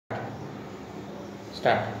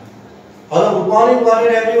Start. Hello, good morning,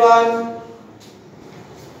 everyone.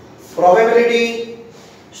 Probability,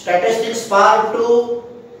 statistics part 2,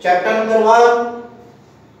 chapter number 1.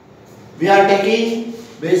 We are taking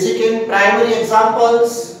basic and primary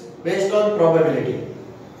examples based on probability.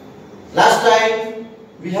 Last time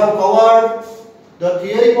we have covered the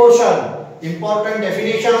theory portion, important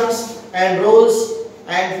definitions and rules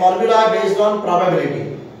and formula based on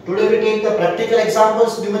probability. Today we take the practical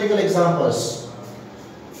examples, numerical examples.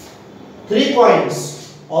 3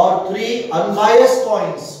 coins or 3 unbiased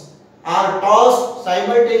coins are tossed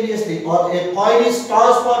simultaneously, or a coin is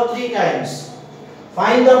tossed for 3 times.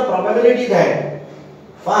 Find the probability that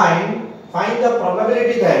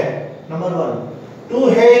number 1,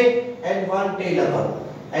 2 head and 1 tail occur,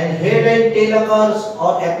 and head and tail occurs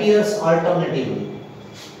or appears alternatively.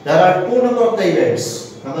 There are 2 number of the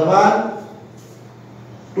events. Number 1,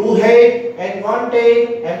 2 head and 1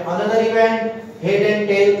 tail, and another event, head and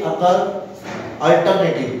tail occur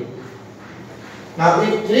alternatively. Now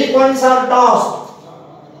if 3 coins are tossed,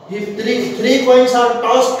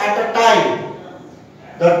 at a time,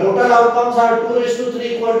 the total outcomes are 2 raised to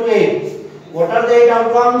 3 equal to 8. What are the 8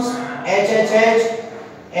 outcomes? HHH,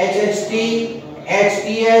 HHT,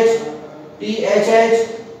 HTH, THH,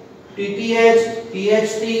 TTH,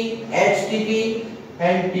 THT, HTT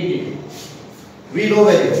and TTT. We know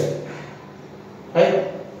very well, right?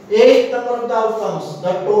 8 number of the outcomes,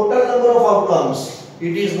 the total number of outcomes,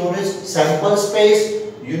 it is known as sample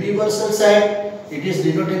space, universal set. It is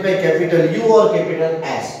denoted by capital U or capital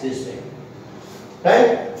S, this way,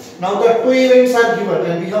 right? Now the 2 events are given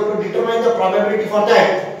and we have to determine the probability for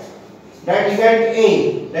that. That event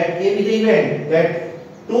A, that A be the event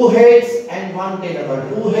that 2 heads and 1 tail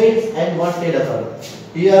occur, 2 heads and 1 tail occur.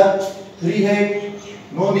 Here 3 head,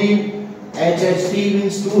 no need. HHT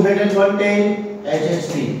means 2 head and 1 tail,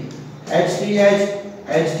 HHT. HTH,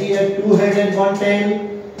 HTH 2 head and 1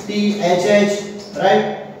 tail, THH,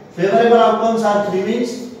 right? Favorable outcomes are 3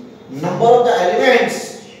 means number of the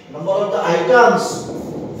elements, number of the items,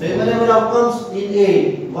 favorable outcomes in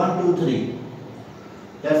A, 1, 2, 3.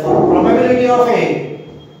 Therefore, probability of A,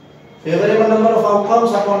 favorable number of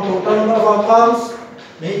outcomes upon total number of outcomes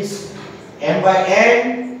means M by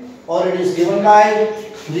N, or it is given by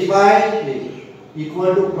 3 by 3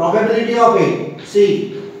 equal to probability of A.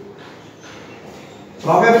 See,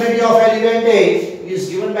 probability of an event A is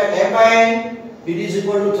given by M by N, it is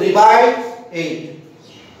equal to 3 by 8.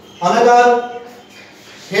 Another,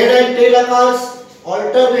 head and tail occurs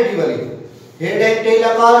alternatively. Head and tail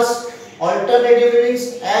occurs alternatively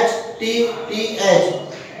means H, T, T, H.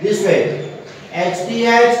 This way,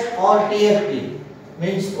 HTH or TFT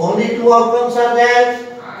means only 2 outcomes are there.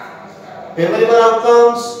 Favorable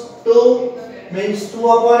outcomes 2 means 2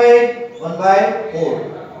 upon 8, 1 by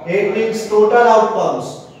 4. 8 means total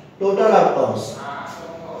outcomes.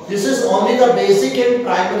 This is only the basic and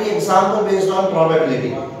primary example based on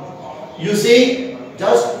probability. You see,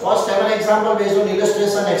 just first have an example based on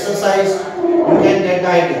illustration exercise, you can get the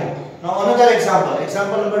idea. Now another example,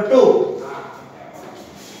 example number 2.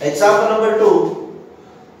 Example number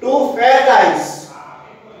 2. 2 fair dice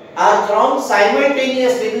are thrown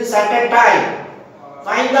simultaneously at a time.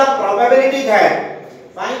 Find the probability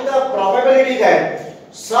that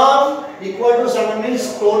sum equal to 7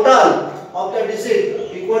 means total of the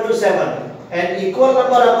digit equal to 7, and equal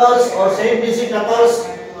number occurs or same digit occurs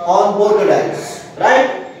on both the dice,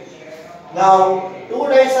 right? Now 2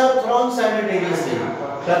 dice are thrown simultaneously.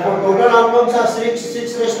 Therefore total outcomes are 6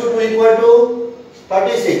 raised to 2 equal to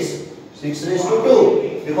 36. 6 raised to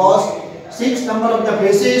 2 because 6 number of the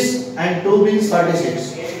bases and 2 means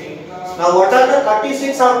 36. Now what are the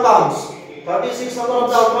 36 outcomes? 36 number of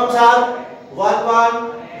the outcomes are 1,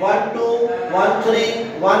 1, 1, 2, 1,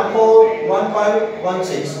 3, 1, 4, 1, 5, 1,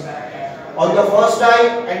 6. On the first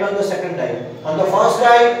die and on the second die. On the first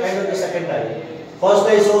die and on the second die. First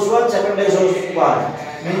die shows 1, second die shows 1.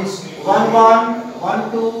 Means 1, 1,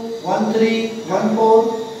 1, 2, 1, 3, 1, 4,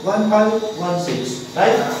 1, 5, 1, 6.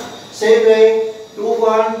 Right? Same way, 2,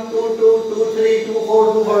 1, 2, 2, 2, 3, 2,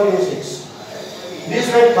 4, 2, 5, 2, 6.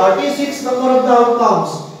 This way 36 number of the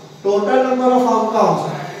outcomes, total number of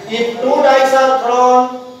outcomes. If 2 dice are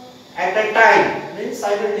thrown at a time, means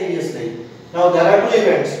simultaneously. Now there are 2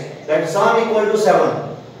 events, that sum equal to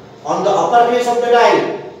 7. On the upper face of the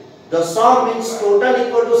die, the sum means total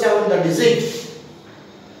equal to 7, the digit.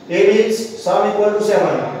 A means sum equal to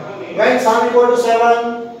 7. When sum equal to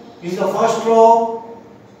 7, in the first row,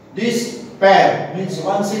 this pair means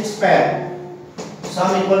 1, 6 pair,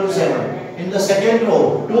 sum equal to 7. In the second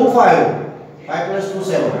row, 2, 5, 5 plus 2,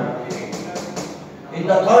 7. In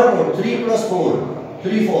the third row, 3 plus 4,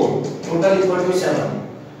 3, 4. Total equal to 7.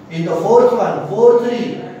 In the fourth one, 4,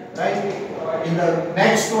 3. Right? In the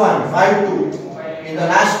next one, 5, 2. In the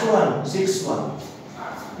last one, 6, 1.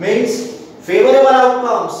 Means favorable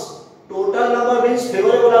outcomes. Total number means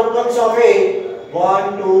favorable outcomes of A.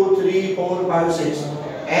 1, 2, 3, 4, 5, 6.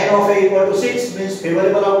 N of A equal to 6 means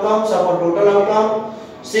favorable outcomes upon total outcome.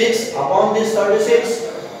 6 upon this 36.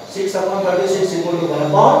 6 upon 36 equal to 1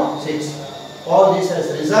 upon 6. All this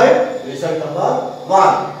as result number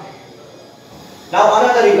 1. Now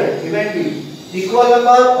another event B. Equal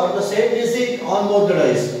number or the same digit on both the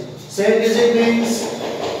dice. Same digit means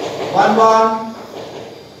 1, 1,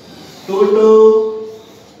 2, 2,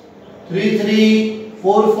 3, 3,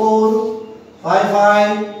 4, 4, 5,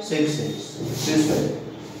 5, 6, 6. This way.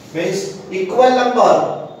 Means equal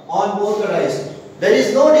number on both the dice. There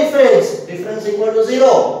is no difference. Difference equal to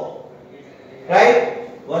 0. Right?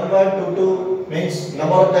 1, 1, 2, 2 means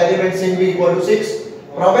number of the elements in B equal to 6.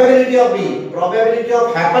 Probability of B, probability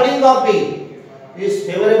of happening of B is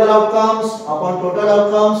favorable outcomes upon total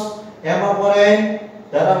outcomes. M upon N.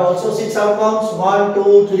 There are also 6 outcomes. 1,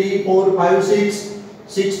 2, 3, 4, 5, 6.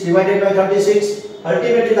 6 divided by 36.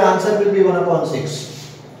 Ultimately the answer will be 1 upon 6.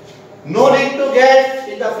 No need to get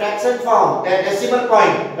in the fraction form, that decimal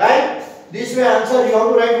point, right? This way answer you have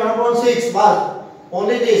to write 1 upon 6, but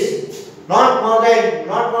only this, not more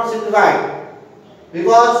simplified,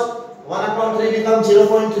 because 1 upon 3 becomes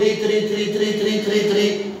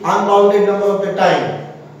 0.333333 unbounded number of the time,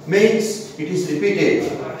 means it is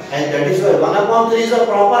repeated, and that is why 1 upon 3 is the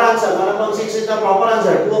proper answer, 1 upon 6 is the proper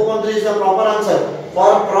answer, 2 upon 3 is the proper answer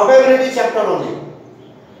for probability chapter only.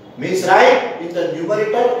 Means write in the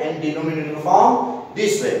numerator and denominator form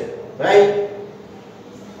this way, right?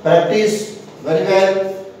 Practice very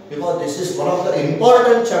well, because this is one of the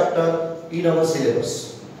important chapter in our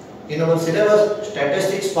syllabus. In our syllabus,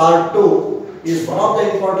 statistics part 2 is one of the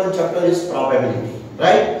important chapter is probability,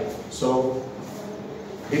 right? So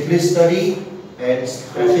please study and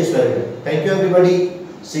practice very well. Thank you everybody.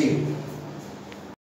 See you.